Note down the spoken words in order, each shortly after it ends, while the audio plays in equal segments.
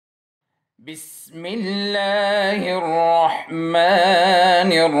بسم الله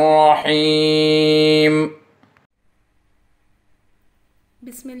الرحمن الرحيم.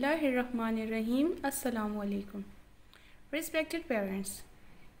 Bismillahirrahmanirrahim. Assalamu alaikum. Respected parents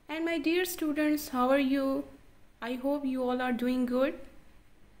and my dear students, how are you? I hope you all are doing good.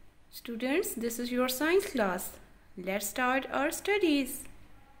 Students, this is your science class. Let's start our studies.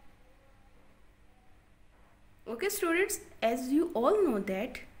 Okay students, as you all know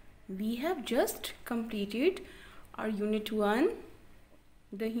that we have just completed our unit 1,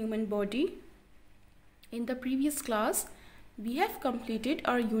 the human body. In the previous class, we have completed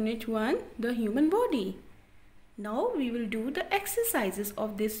our unit 1, the human body. Now we will do the exercises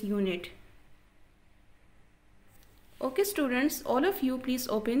of this unit. Okay students, all of you please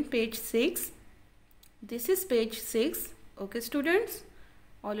open page 6. This is page 6. Okay students,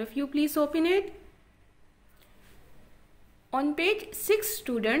 all of you please open it. On page 6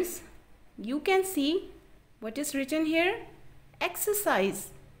 students, you can see what is written here.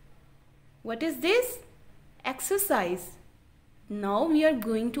 Exercise. What is this? Exercise. Now we are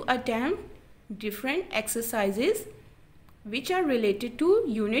going to attempt different exercises which are related to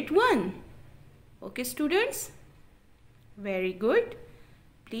unit 1. Okay students? Very good.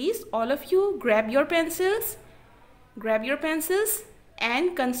 Please all of you grab your pencils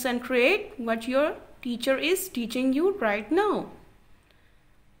and concentrate what your teacher is teaching you right now.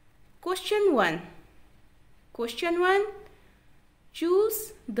 Question 1. Question 1.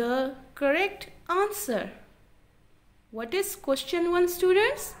 Choose the correct answer. What is question 1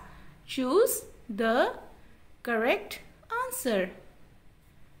 students? Choose the correct answer.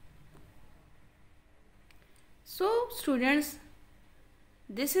 So students,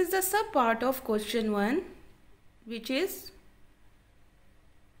 this is the sub part of question 1, which is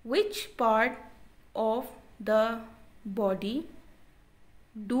which part of the body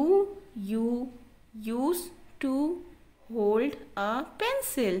do you use to hold a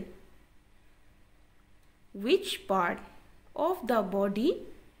pencil? Which part of the body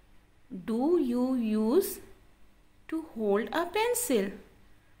do you use to hold a pencil?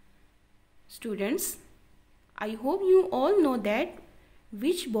 Students, I hope you all know that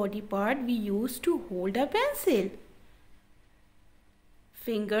which body part we use to hold a pencil.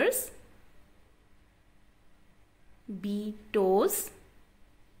 Fingers, B. Toes,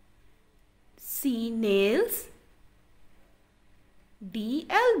 C. Nails, D.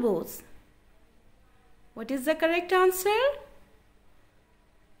 Elbows. What is the correct answer?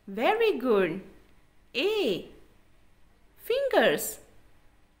 Very good. A. Fingers.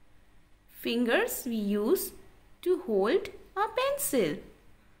 Fingers we use to hold a pencil.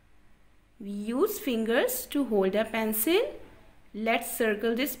 We use fingers to hold a pencil. Let's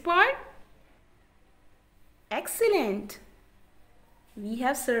circle this part. Excellent. We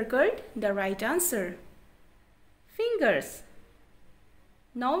have circled the right answer. Fingers.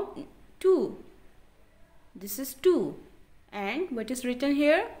 Now 2. This is 2. And what is written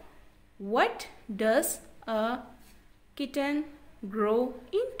here? What does a kitten grow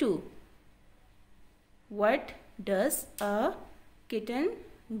into? What does a kitten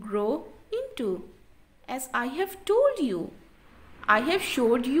grow into? As I have told you, I have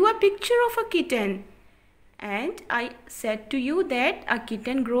showed you a picture of a kitten. And I said to you that a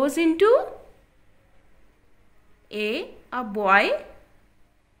kitten grows into A. a boy,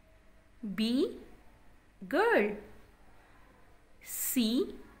 B. girl,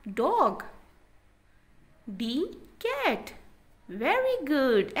 C. dog, D. cat. Very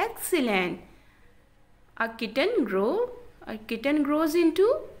good, excellent. A kitten grows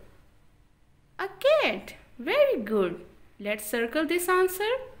into a cat. Very good. Let's circle this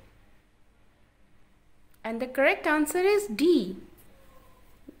answer. And the correct answer is D.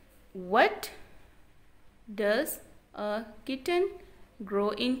 What does a kitten grow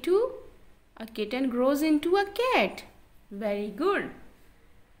into? A kitten grows into a cat. Very good.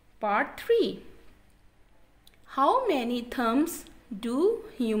 Part 3. How many thumbs do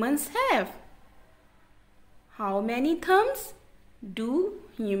humans have? How many thumbs do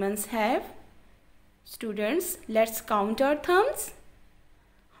humans have? Students, let's count our thumbs.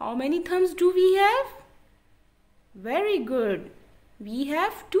 How many thumbs do we have? Very good. We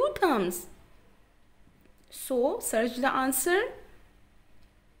have 2 thumbs. So, search the answer.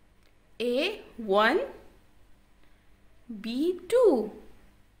 A. 1, B. 2,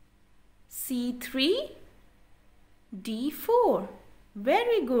 C. 3, D. 4.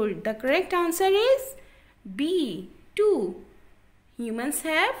 Very good. The correct answer is B. 2. Humans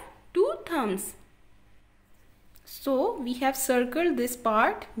have 2 thumbs. So, we have circled this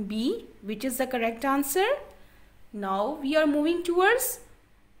part B, which is the correct answer. Now, we are moving towards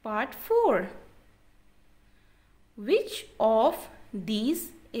Part 4. Which of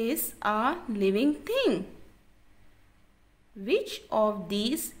these is a living thing? Which of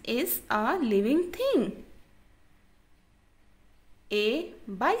these is a living thing? A.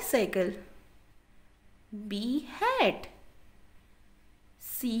 Bicycle. B. Hat.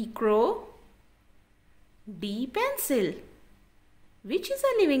 C. Crow. D. Pencil. Which is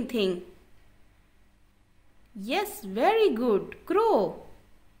a living thing? Yes, very good. Crow.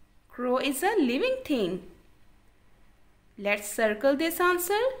 Crow is a living thing. Let's circle this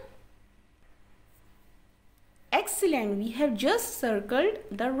answer. Excellent. We have just circled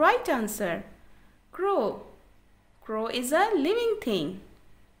the right answer. Crow. Crow is a living thing.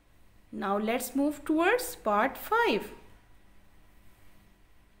 Now let's move towards part 5.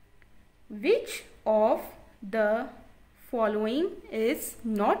 Which of the following is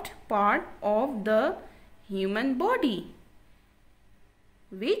not part of the human body?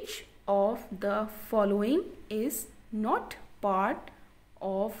 Which of the following is not part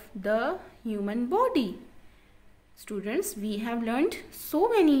of the human body? Students, we have learned so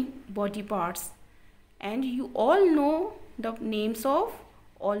many body parts and you all know the names of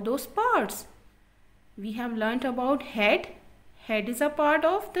all those parts. We have learnt about head. Head is a part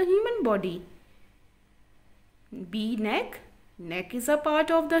of the human body. B. Neck. Neck is a part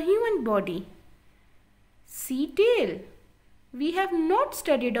of the human body. C. Tail. We have not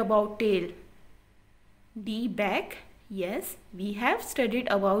studied about tail. D. Back. Yes, we have studied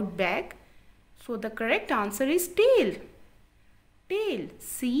about back. So the correct answer is tail. Tail.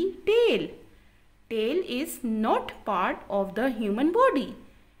 C. Tail. Tail is not part of the human body.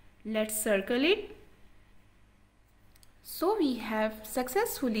 Let's circle it. So we have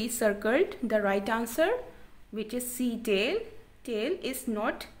successfully circled the right answer, which is C. Tail. Tail is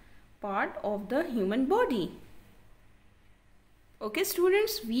not part of the human body. Okay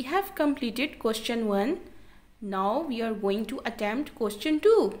students, we have completed question 1. Now we are going to attempt question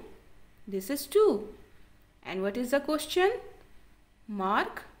 2. This is 2. And what is the question?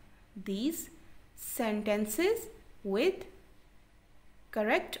 Mark these sentences with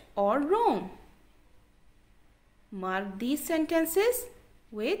correct or wrong. Mark these sentences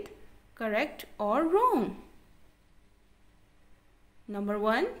with correct or wrong. Number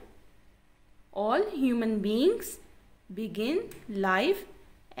 1. All human beings begin life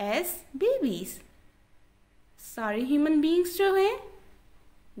as babies. सारे human beings जो हैं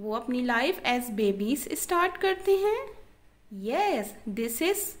वो अपनी life as babies start करते हैं. Yes, this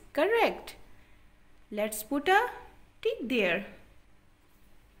is correct. Let's put a tick there.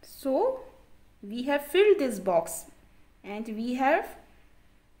 So we have filled this box and we have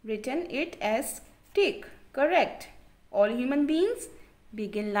written it as tick. Correct. All human beings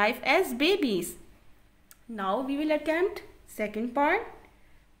begin life as babies. Now we will attempt second part.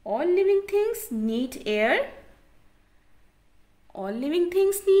 All living things need air. All living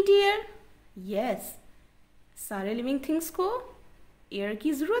things need air. Yes. सारे living things को air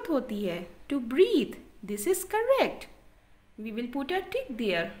की ज़रूरत होती है to breathe. This is correct. We will put a tick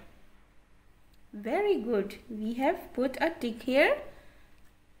there. Very good. We have put a tick here.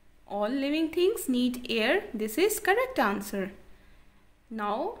 All living things need air. This is correct answer.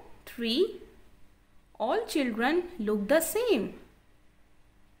 Now 3. All children look the same.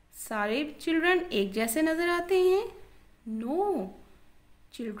 सारे children एक जैसे नज़र आते हैं? No.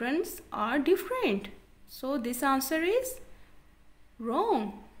 Children are different. So this answer is wrong.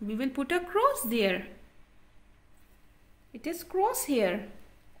 We will put a cross there. It is cross here.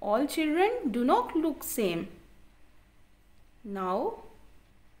 All children do not look same. Now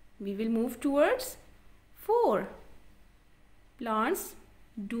we will move towards 4. Plants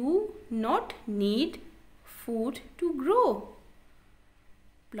do not need food to grow.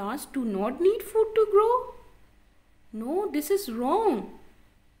 Plants do not need food to grow. No, this is wrong.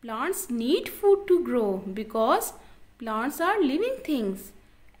 Plants need food to grow because plants are living things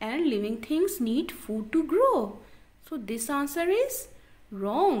and living things need food to grow. So this answer is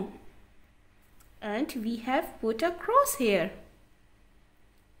wrong. And we have put a cross here.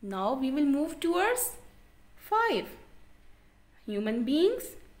 Now we will move towards 5. Human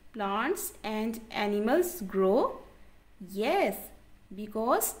beings, plants and animals grow. Yes,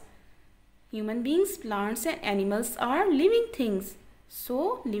 because human beings, plants and animals are living things. So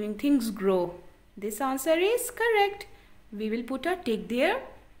living things grow. This answer is correct. We will put a tick there.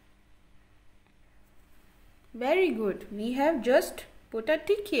 Very good. We have just put a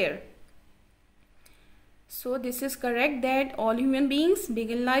tick here. So this is correct that all human beings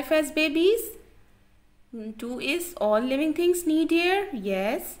begin life as babies. 2 is all living things need air.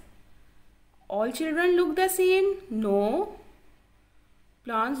 Yes. All children look the same. No.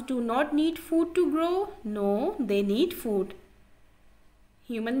 Plants do not need food to grow. No, they need food.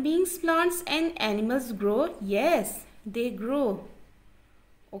 Human beings, plants and animals grow. Yes, they grow.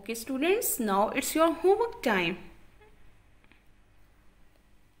 Okay students, now it's your homework time.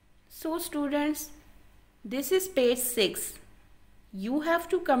 So students, this is page 6. You have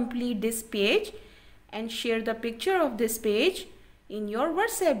to complete this page and share the picture of this page in your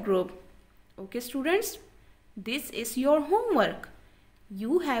WhatsApp group. Okay students, this is your homework.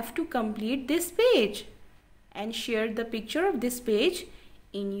 You have to complete this page and share the picture of this page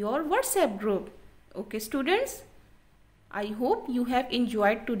in your WhatsApp group. Okay students, I hope you have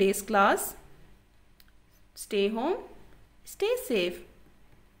enjoyed today's class. Stay home, stay safe.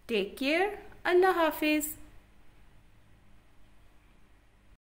 Take care. Allah Hafiz.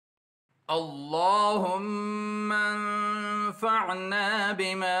 اللهم انفعنا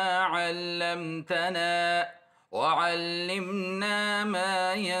بما علمتنا وعلمنا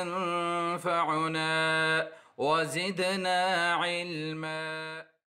ما ينفعنا وزدنا علما.